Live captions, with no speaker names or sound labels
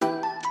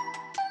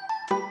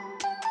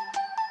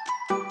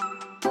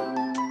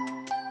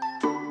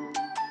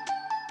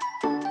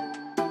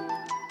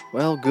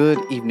Well, good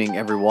evening,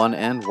 everyone,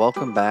 and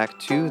welcome back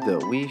to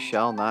the We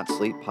Shall Not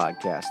Sleep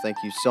podcast. Thank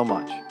you so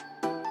much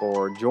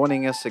for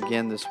joining us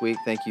again this week.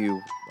 Thank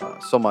you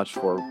so much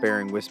for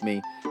bearing with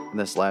me in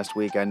this last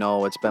week. I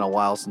know it's been a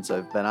while since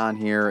I've been on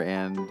here,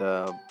 and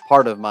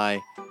part of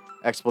my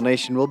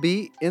explanation will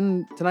be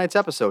in tonight's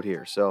episode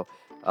here. So,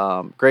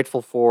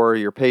 grateful for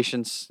your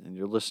patience and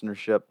your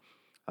listenership.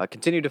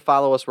 Continue to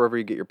follow us wherever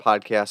you get your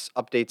podcasts,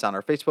 updates on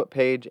our Facebook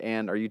page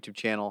and our YouTube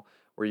channel,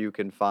 where you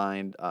can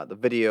find the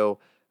video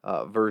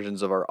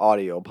versions of our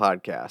audio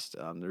podcast.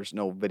 There's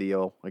no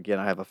video. Again,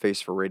 I have a face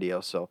for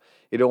radio, so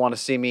you don't want to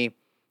see me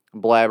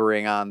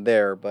blabbering on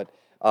there. But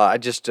I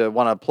just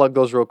want to plug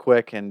those real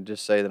quick and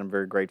just say that I'm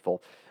very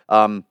grateful.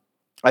 Um,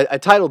 I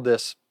titled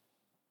this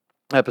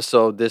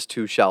episode "This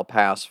Too Shall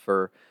Pass"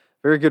 for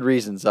very good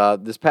reasons.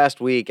 This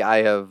past week, I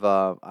had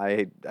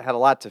a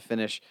lot to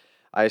finish.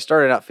 I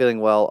started not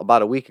feeling well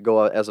about a week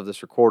ago as of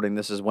this recording.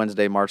 This is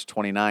Wednesday, March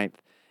 29th,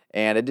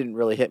 and it didn't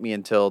really hit me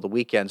until the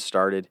weekend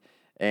started.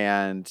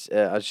 And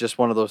it's just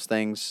one of those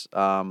things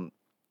that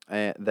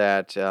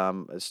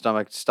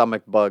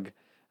stomach bug.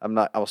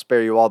 I will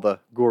spare you all the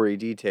gory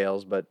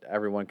details, but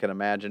everyone can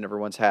imagine.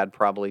 Everyone's had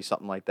probably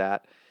something like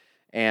that,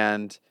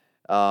 and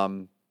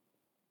um,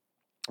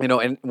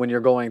 and when you're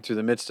going through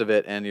the midst of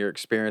it and you're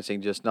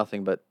experiencing just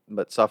nothing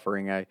but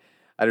suffering, I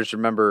just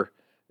remember,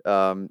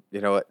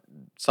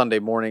 Sunday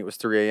morning, it was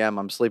 3 a.m.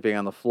 I'm sleeping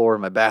on the floor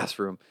in my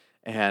bathroom,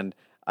 and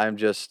I'm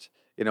just,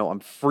 I'm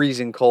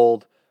freezing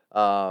cold.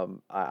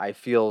 I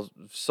feel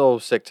so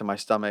sick to my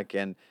stomach,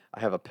 and I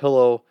have a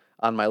pillow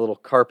on my little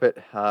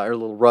carpet, or a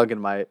little rug in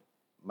my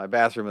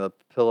bathroom with a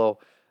pillow,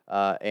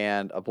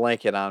 and a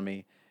blanket on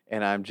me,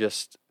 and I'm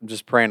just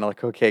praying,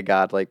 like, okay,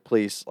 God, like,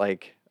 please,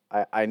 like,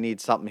 I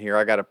need something here.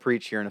 I got to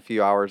preach here in a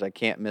few hours. I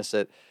can't miss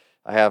it.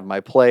 I have my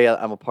play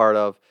I'm a part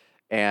of,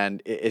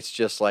 and it's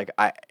just like,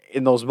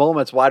 in those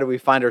moments, why do we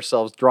find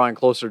ourselves drawing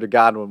closer to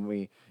God when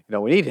we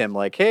need Him?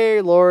 Like,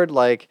 hey, Lord,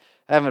 like,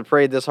 I haven't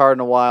prayed this hard in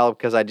a while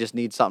because I just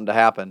need something to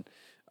happen.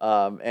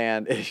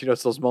 And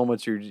it's those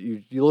moments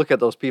you look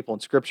at those people in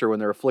Scripture when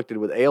they're afflicted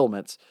with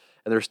ailments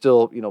and they're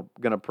still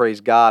going to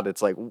praise God.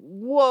 It's like,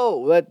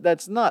 whoa,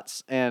 that's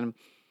nuts. And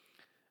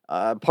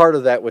part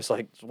of that was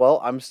like, well,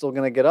 I'm still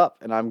going to get up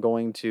and I'm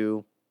going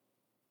to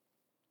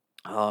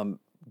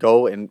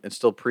go and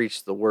still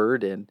preach the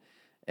word.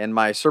 And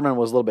my sermon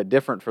was a little bit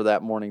different for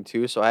that morning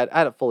too. So I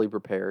had it fully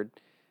prepared.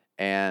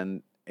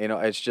 And,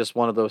 it's just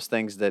one of those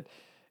things that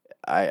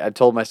I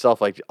told myself,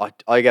 like,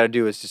 all you got to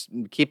do is just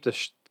keep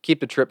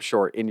the trip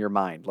short in your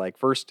mind. Like,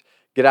 first,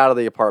 get out of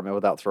the apartment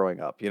without throwing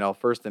up.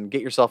 First, then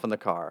get yourself in the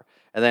car,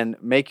 and then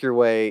make your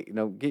way.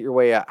 Get your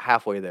way out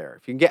halfway there.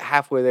 If you can get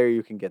halfway there,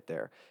 you can get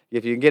there.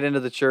 If you can get into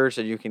the church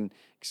and you can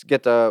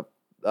get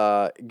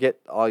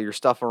all your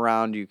stuff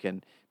around, you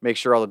can make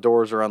sure all the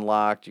doors are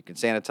unlocked. You can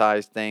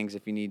sanitize things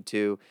if you need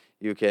to.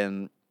 You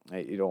can,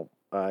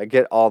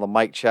 get all the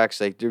mic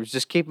checks. Like,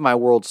 just keeping my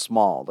world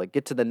small. Like,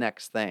 get to the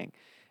next thing.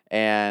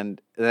 And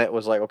that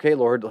was like, okay,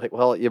 Lord, like,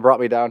 well, you brought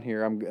me down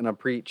here. I'm gonna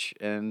preach,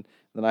 and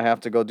then I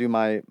have to go do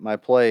my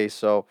play.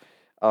 So,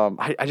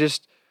 I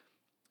just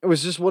it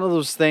was just one of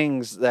those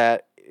things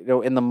that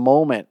in the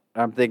moment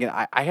I'm thinking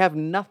I have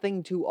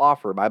nothing to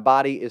offer. My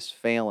body is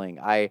failing.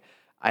 I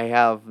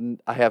have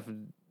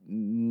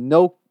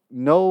no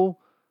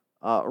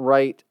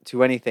right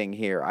to anything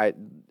here. I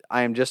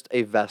am just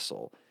a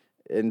vessel,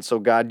 and so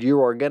God,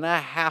 you are gonna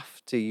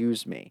have to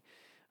use me.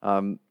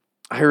 Um,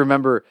 I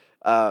remember,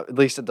 at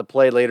least at the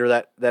play later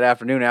that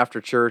afternoon after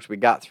church, we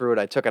got through it.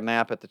 I took a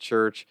nap at the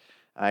church.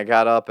 I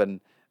got up and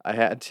I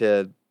had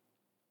to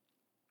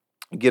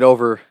get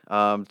over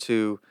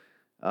to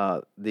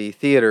the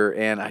theater,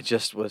 and I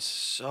just was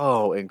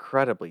so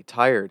incredibly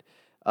tired.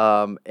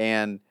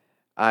 And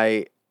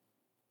I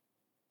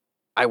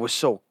I was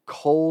so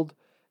cold,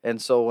 and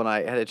so when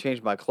I had to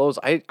change my clothes,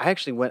 I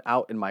actually went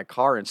out in my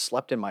car and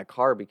slept in my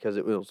car because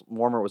it was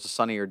warmer. It was a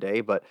sunnier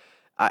day, but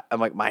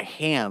I'm like, my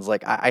hands,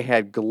 like, I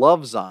had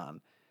gloves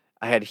on,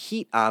 I had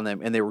heat on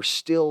them, and they were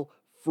still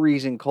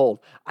freezing cold.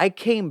 I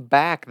came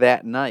back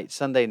that night,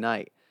 Sunday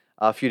night,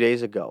 a few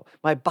days ago.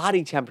 My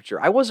body temperature,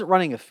 I wasn't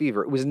running a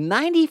fever. It was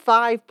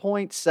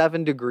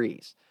 95.7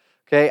 degrees.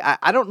 Okay,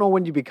 I don't know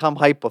when you become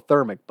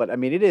hypothermic, but I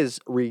mean, it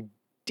is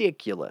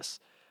ridiculous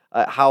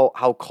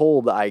how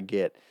cold I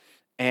get,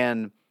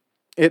 and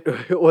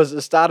it was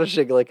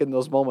astonishing. Like, in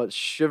those moments,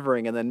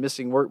 shivering and then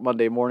missing work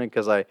Monday morning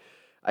because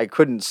I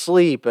couldn't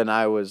sleep and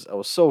I was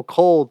so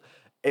cold.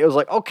 It was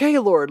like, okay,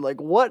 Lord,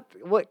 like, what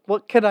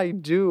can I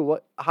do?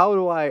 How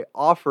do I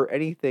offer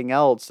anything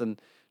else?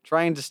 And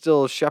trying to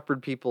still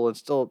shepherd people and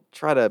still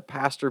try to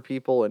pastor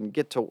people and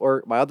get to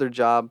work my other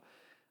job.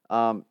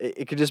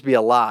 It could just be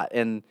a lot,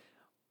 and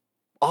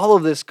all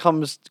of this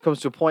comes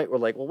to a point where,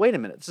 like, well, wait a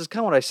minute, this is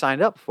kind of what I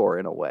signed up for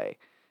in a way.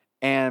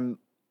 And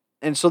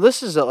so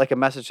this is like a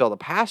message to all the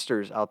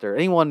pastors out there,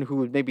 anyone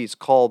who maybe is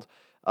called,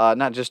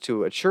 not just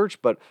to a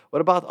church, but what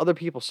about other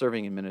people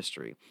serving in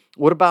ministry?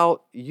 What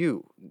about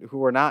you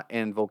who are not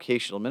in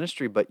vocational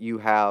ministry, but you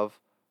have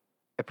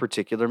a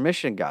particular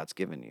mission God's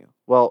given you.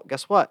 Well,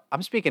 guess what?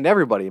 I'm speaking to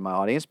everybody in my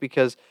audience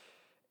because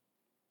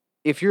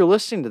if you're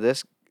listening to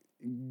this,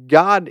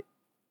 God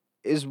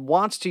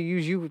wants to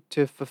use you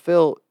to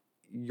fulfill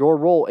your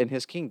role in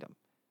his kingdom.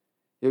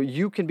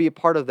 You can be a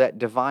part of that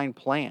divine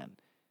plan.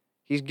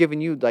 He's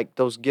given you like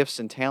those gifts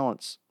and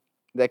talents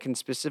that can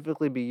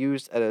specifically be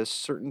used at a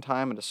certain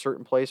time at a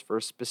certain place for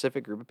a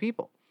specific group of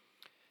people.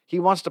 He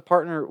wants to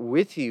partner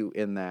with you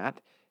in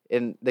that,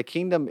 and the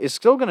kingdom is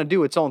still going to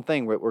do its own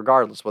thing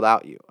regardless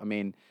without you. I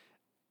mean,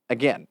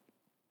 again,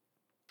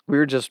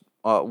 we're just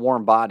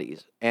warm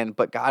bodies,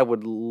 but God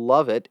would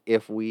love it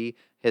if we,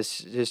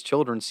 his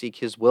children, seek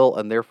His will,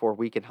 and therefore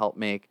we can help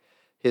make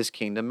His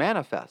kingdom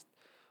manifest.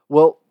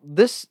 Well,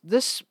 this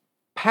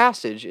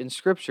passage in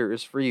Scripture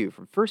is for you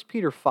from 1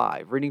 Peter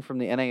 5, reading from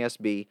the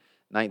NASB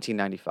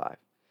 1995.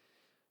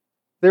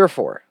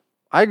 Therefore,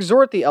 I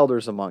exhort the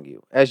elders among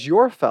you, as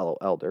your fellow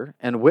elder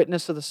and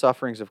witness of the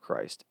sufferings of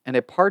Christ, and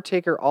a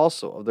partaker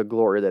also of the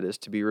glory that is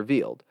to be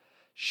revealed.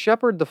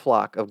 Shepherd the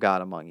flock of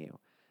God among you,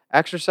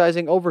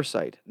 exercising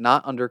oversight,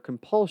 not under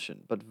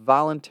compulsion, but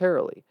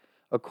voluntarily,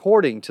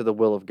 according to the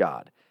will of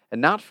God,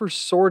 and not for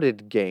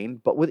sordid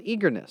gain, but with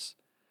eagerness,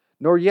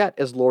 nor yet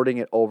as lording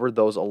it over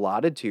those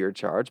allotted to your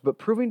charge, but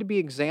proving to be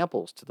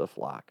examples to the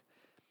flock.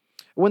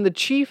 When the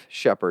chief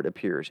shepherd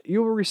appears,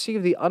 you will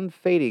receive the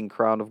unfading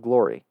crown of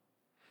glory.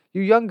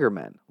 You younger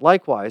men,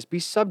 likewise, be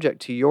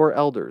subject to your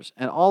elders,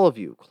 and all of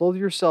you, clothe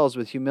yourselves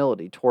with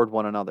humility toward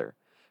one another.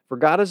 For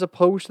God is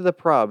opposed to the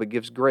proud, but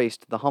gives grace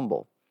to the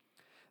humble.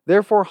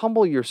 Therefore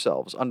humble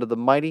yourselves under the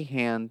mighty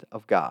hand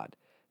of God,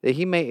 that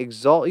he may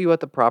exalt you at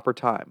the proper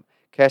time,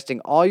 casting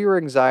all your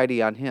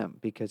anxiety on him,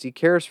 because he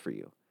cares for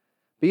you.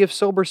 Be of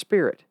sober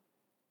spirit,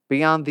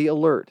 be on the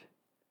alert.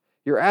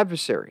 Your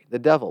adversary, the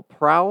devil,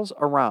 prowls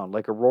around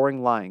like a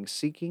roaring lion,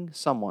 seeking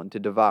someone to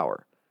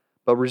devour.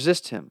 But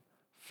resist him,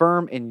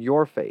 firm in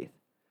your faith,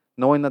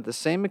 knowing that the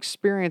same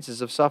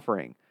experiences of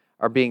suffering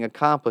are being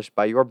accomplished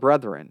by your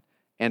brethren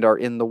and are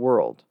in the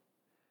world.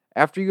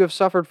 After you have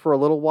suffered for a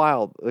little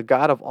while, the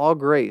God of all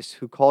grace,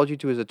 who called you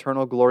to his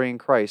eternal glory in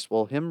Christ,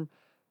 will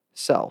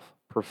himself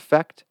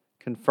perfect,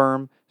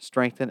 confirm,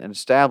 strengthen, and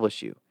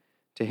establish you.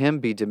 To him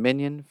be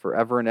dominion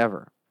forever and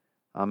ever.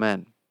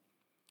 Amen.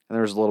 And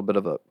there's a little bit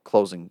of a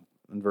closing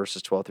in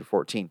verses 12 through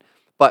 14.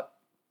 But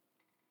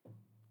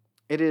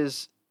it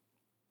is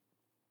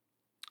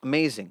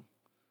amazing.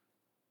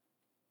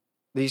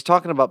 He's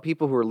talking about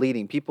people who are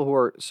leading, people who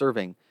are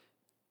serving.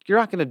 You're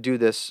not going to do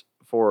this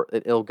for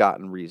an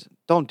ill-gotten reason.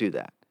 Don't do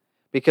that.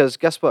 Because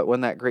guess what?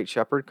 When that great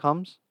shepherd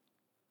comes,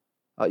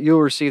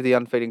 you'll receive the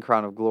unfading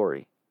crown of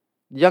glory.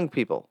 Young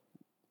people,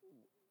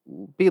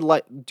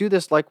 do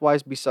this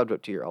likewise, be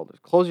subject to your elders.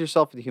 Clothe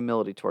yourself with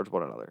humility towards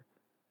one another.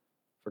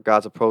 For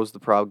God's opposed to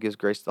the proud, gives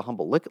grace to the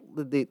humble. Look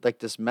at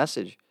this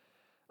message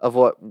of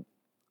what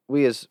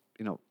we as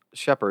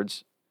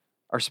shepherds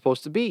are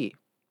supposed to be.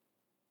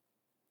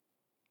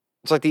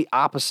 It's like the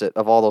opposite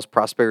of all those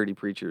prosperity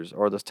preachers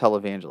or those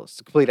televangelists.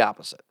 The complete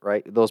opposite,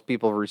 right? Those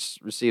people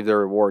receive their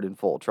reward in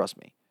full, trust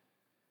me.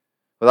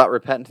 Without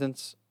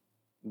repentance,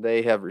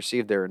 they have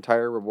received their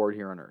entire reward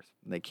here on earth.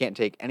 And they can't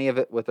take any of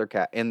it with their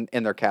in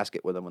their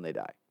casket with them when they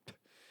die.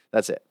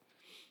 That's it.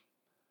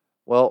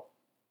 Well,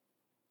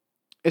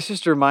 it's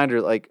just a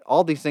reminder, like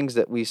all these things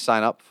that we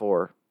sign up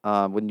for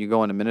when you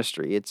go into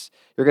ministry,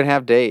 you're gonna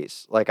have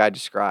days like I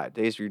described,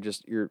 days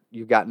where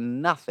you've got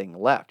nothing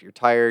left. You're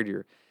tired.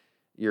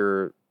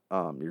 You're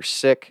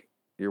sick.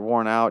 You're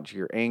worn out.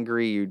 You're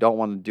angry. You don't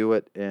want to do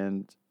it,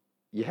 and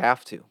you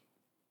have to.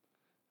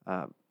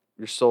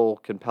 Your soul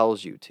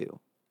compels you to,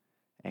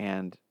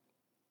 and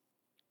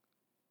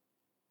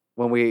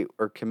when we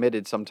are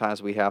committed,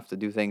 sometimes we have to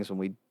do things when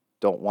we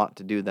don't want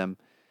to do them.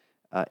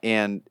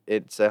 And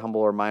it's a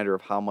humble reminder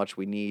of how much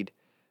we need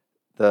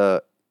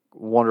the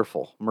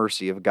wonderful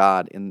mercy of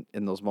God in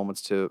those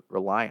moments to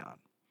rely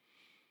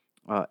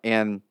on.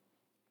 And,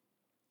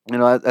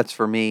 that's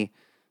for me.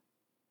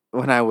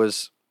 When I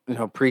was,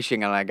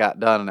 preaching and I got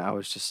done and I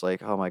was just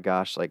like, oh my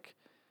gosh, like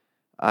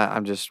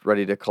I'm just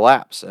ready to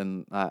collapse.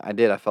 And I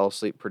did. I fell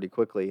asleep pretty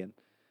quickly. And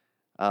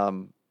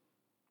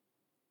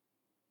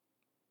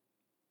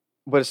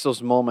but it's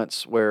those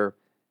moments where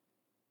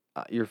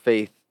your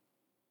faith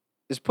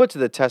is put to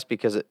the test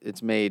because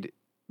it's made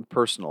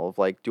personal of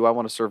like, do I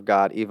want to serve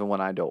God even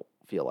when I don't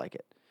feel like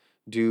it?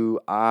 Do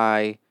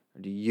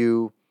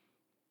you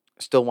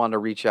still want to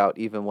reach out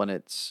even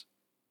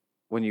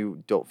when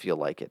you don't feel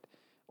like it?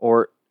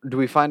 Or do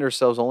we find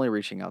ourselves only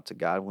reaching out to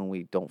God when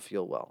we don't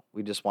feel well?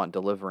 We just want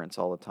deliverance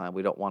all the time.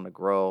 We don't want to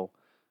grow.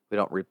 We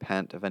don't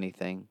repent of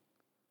anything.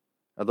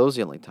 Are those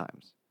the only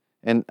times?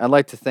 And I'd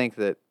like to think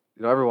that,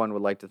 everyone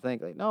would like to think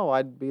like, no,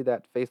 I'd be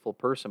that faithful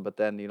person, but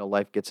then,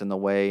 life gets in the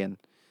way and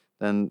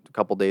then a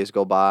couple days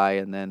go by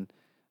and then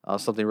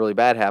something really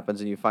bad happens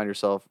and you find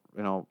yourself,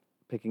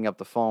 picking up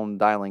the phone,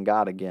 dialing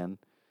God again,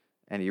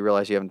 and you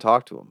realize you haven't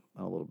talked to him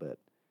in a little bit.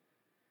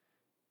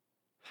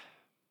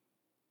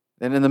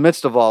 And in the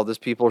midst of all this,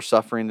 people are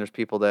suffering. There's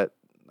people that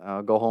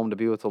go home to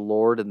be with the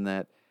Lord and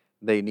that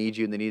they need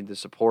you and they need the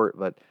support.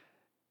 But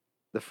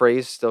the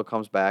phrase still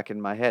comes back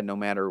in my head. No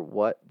matter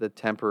what the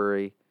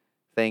temporary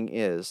thing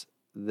is,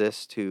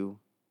 this too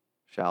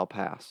shall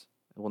pass.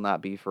 It will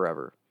not be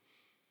forever.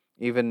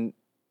 Even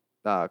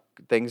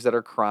things that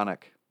are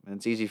chronic, and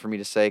it's easy for me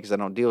to say because I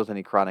don't deal with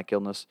any chronic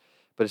illness,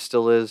 but it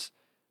still is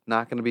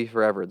not going to be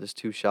forever. This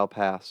too shall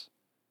pass.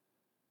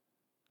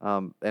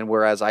 And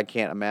whereas I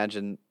can't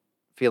imagine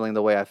feeling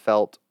the way I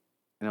felt,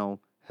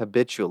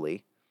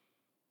 habitually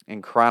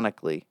and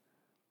chronically,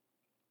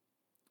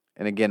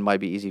 and again, might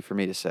be easy for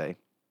me to say,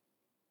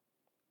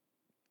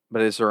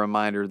 but it's a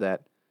reminder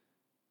that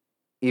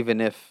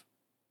even if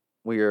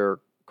we are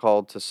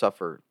called to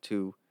suffer,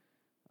 to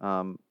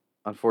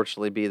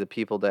unfortunately be the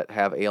people that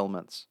have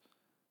ailments,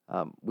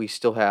 we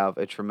still have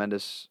a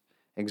tremendous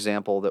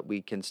example that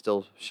we can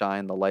still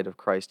shine the light of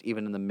Christ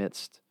even in the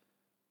midst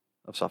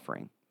of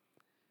suffering.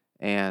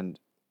 And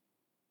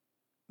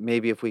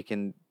maybe if we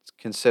can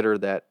consider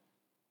that,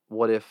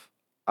 what if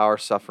our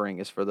suffering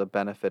is for the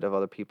benefit of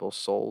other people's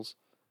souls?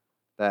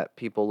 That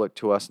people look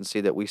to us and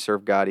see that we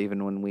serve God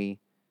even when we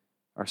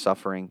are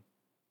suffering.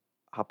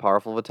 How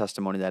powerful of a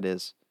testimony that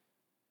is.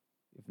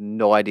 You have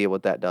no idea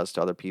what that does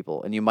to other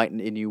people, and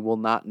you will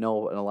not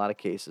know in a lot of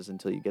cases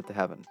until you get to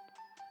heaven.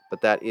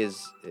 But that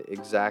is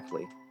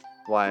exactly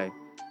why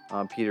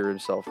Peter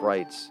himself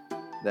writes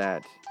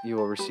that you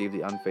will receive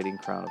the unfading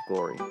crown of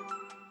glory.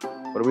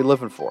 What are we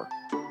living for?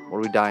 What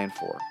are we dying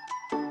for?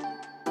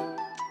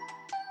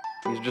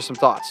 These are just some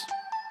thoughts.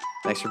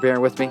 Thanks for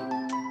bearing with me.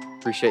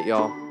 Appreciate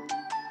y'all.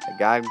 May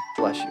God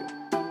bless you,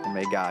 and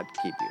may God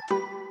keep you.